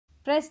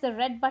Press the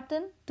red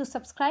button to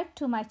subscribe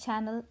to my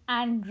channel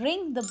and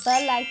ring the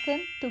bell icon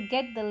to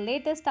get the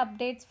latest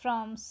updates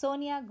from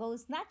Sonia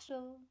Goes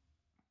Natural.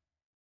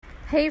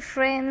 Hey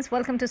friends,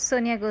 welcome to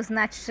Sonia Goes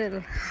Natural.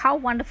 How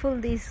wonderful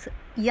these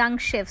young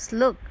chefs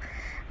look.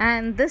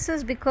 And this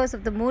is because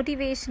of the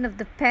motivation of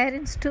the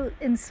parents to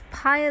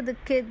inspire the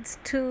kids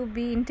to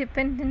be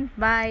independent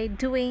by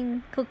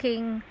doing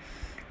cooking,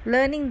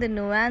 learning the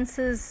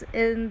nuances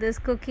in this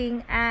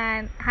cooking,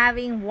 and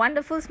having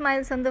wonderful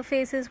smiles on their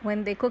faces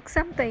when they cook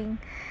something.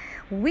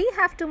 We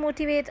have to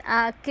motivate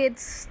our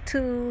kids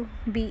to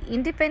be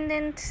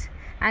independent,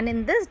 and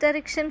in this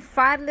direction,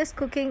 Fireless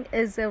Cooking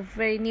is a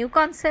very new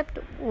concept.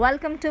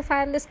 Welcome to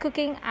Fireless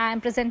Cooking. I am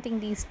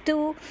presenting these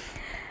two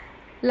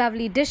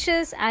lovely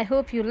dishes. I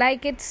hope you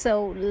like it.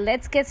 So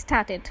let's get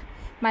started.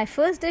 My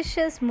first dish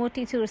is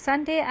Motichoor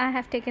sundae. I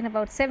have taken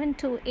about 7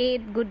 to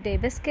 8 Good Day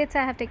biscuits.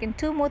 I have taken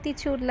 2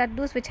 Motichoor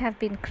laddus which have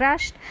been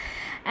crushed,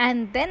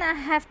 and then I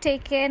have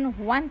taken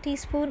 1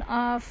 teaspoon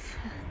of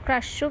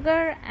crushed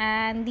sugar,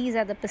 and these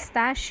are the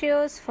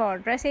pistachios for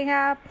dressing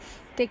up.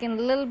 Taken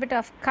a little bit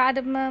of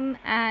cardamom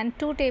and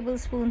 2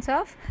 tablespoons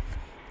of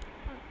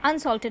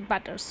unsalted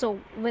butter. So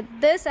with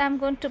this I'm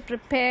going to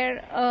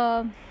prepare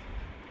a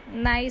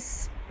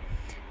nice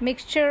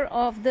mixture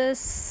of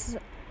this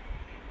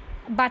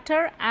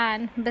butter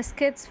and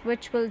biscuits,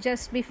 which will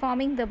just be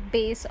forming the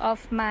base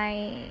of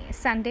my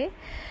sundae.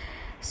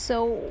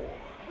 So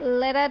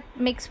let it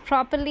mix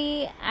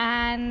properly,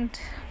 and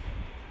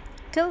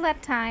till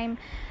that time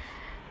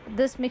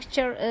this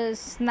mixture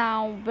is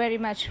now very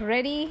much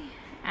ready.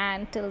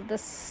 And till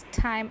this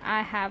time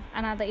I have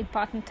another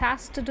important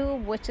task to do,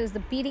 which is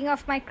the beating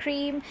of my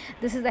cream.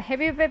 This is the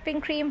heavy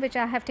whipping cream which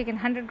I have taken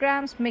 100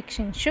 grams,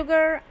 mixing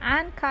sugar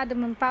and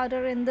cardamom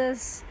powder in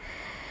this.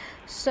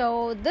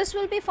 So this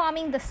will be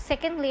forming the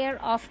second layer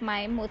of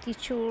my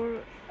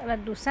Motichoor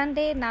laddu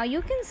sundae. Now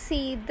you can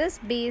see this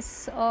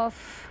base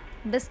of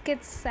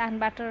biscuits and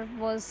butter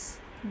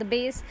was the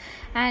base,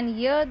 and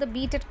here the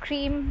beaten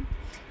cream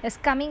is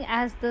coming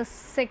as the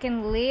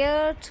second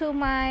layer to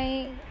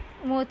my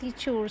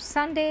Motichoor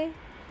sundae.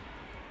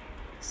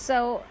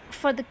 So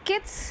for the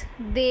kids,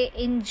 they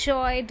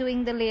enjoy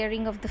doing the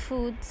layering of the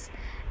foods,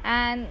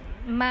 and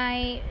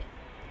my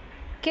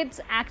kids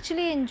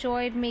actually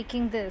enjoyed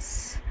making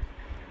this.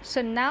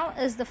 So now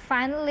is the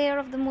final layer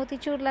of the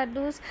Motichoor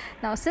laddus.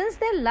 Now since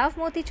they love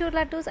Motichoor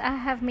laddus, I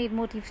have made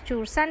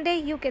Motichoor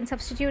sundae. You can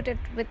substitute it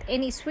with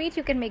any sweet.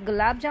 You can make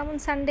gulab jamun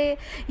sundae,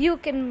 you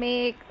can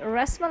make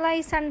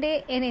rasmalai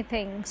sundae,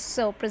 anything.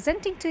 So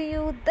presenting to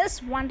you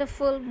this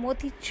wonderful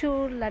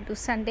Motichoor laddu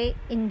sundae.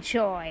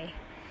 Enjoy.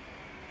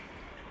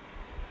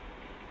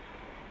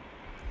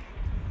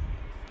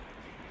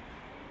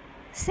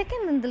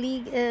 Second in the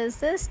league is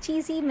this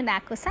cheesy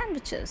Monaco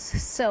sandwiches.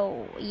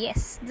 So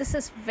yes, this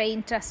is very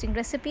interesting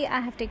recipe.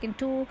 I have taken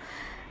 2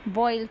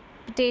 boiled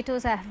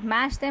potatoes. I have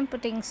mashed them,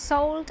 putting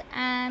salt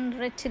and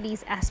red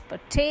chilies as per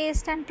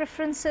taste and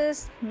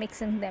preferences,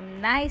 mixing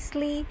them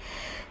nicely.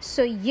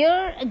 So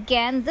here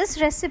again, this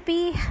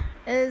recipe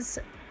is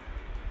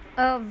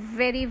a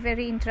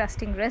very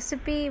interesting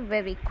recipe,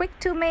 very quick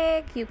to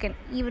make. You can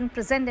even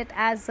present it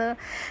as a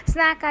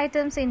snack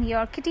items in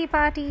your kitty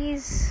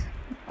parties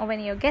or when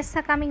your guests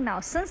are coming. Now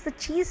since the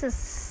cheese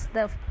is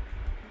the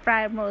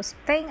primemost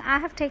thing, I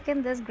have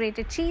taken this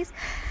grated cheese.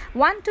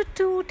 1 to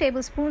 2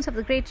 tablespoons of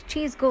the grated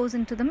cheese goes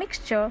into the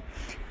mixture,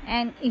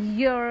 and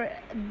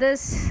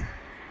this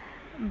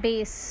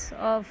base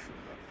of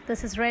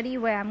this is ready,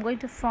 where I'm going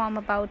to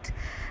form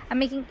I'm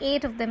making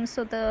 8 of them,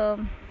 so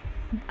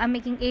I'm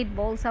making 8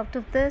 balls out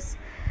of this.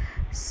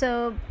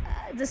 So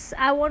this,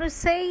 I want to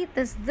say,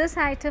 this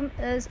item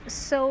is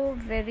so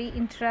very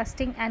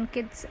interesting and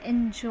kids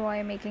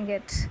enjoy making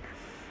it.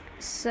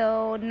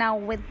 So now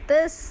with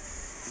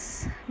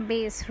this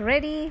base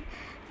ready,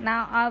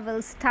 now I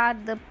will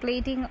start the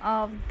plating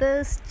of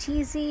this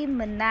cheesy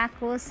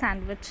Monaco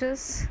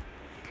sandwiches.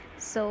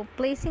 So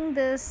placing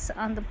this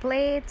on the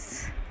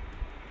plates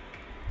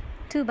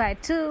 2 by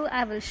 2,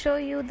 I will show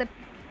you the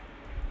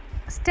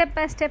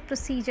step-by-step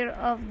procedure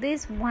of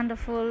this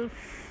wonderful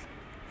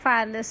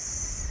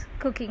Fireless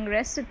Cooking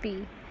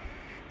recipe.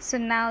 So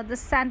now the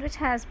sandwich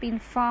has been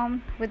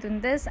formed within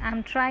this.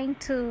 I'm trying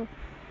to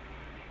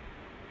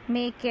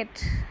make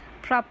it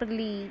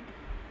properly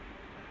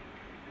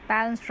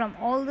balanced from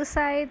all the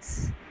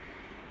sides,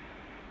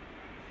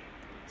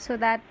 so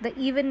that the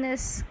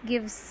evenness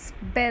gives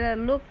better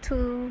look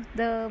to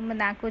the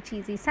Monaco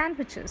cheesy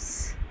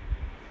sandwiches.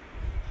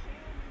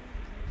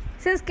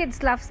 Since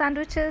kids love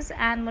sandwiches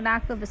and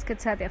Monaco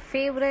biscuits are their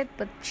favorite,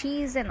 but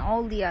cheese and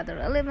all the other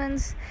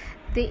elements,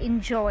 they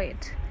enjoy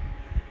it.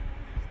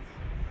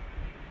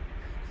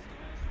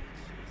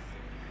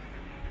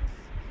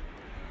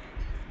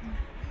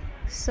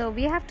 So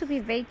we have to be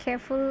very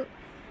careful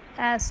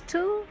as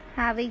to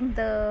having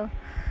the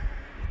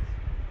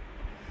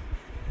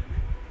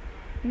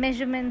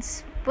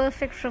measurements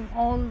perfect from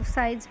all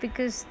sides,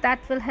 because that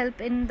will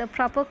help in the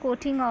proper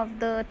coating of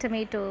the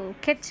tomato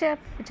ketchup,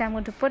 which I'm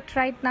going to put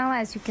right now,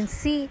 as you can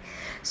see.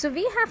 So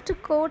we have to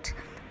coat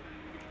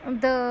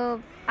the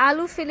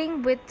aloo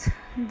filling with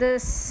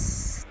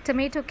this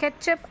tomato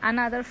ketchup,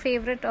 another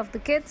favorite of the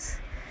kids,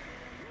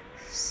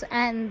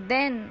 and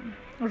then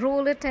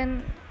roll it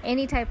in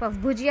any type of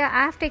bhujia.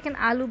 I have taken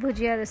aloo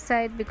bhujia this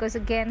side because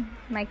again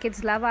my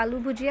kids love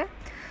aloo bhujia.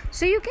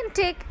 So you can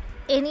take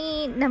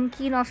any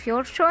namkeen of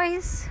your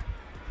choice,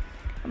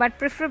 but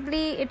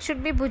preferably it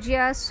should be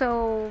bhujia,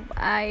 so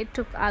I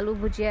took aloo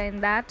bhujia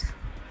in that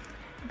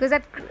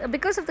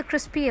because of the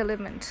crispy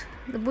element.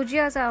 The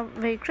bhujias are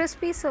very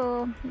crispy,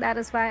 so that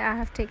is why I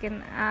have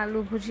taken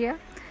aloo bhujia.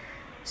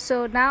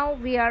 So now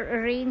we are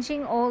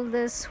arranging all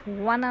this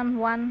one on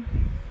one.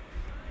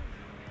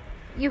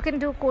 You can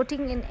do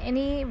coating in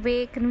any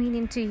way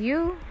convenient to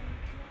you.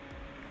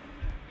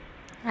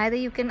 Either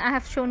you can, I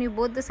have shown you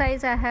both the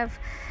sides. I have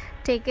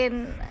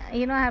taken, I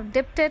have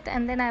dipped it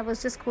and then I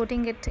was just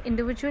coating it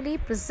individually,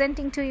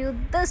 presenting to you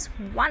this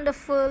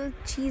wonderful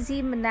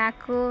cheesy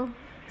Monaco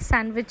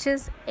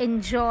sandwiches.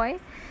 Enjoy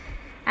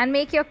and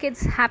make your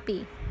kids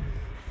happy.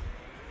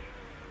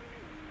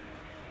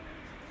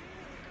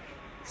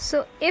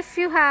 So if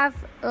you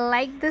have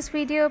liked this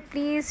video,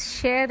 please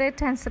share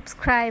it and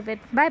subscribe it.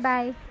 Bye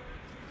bye.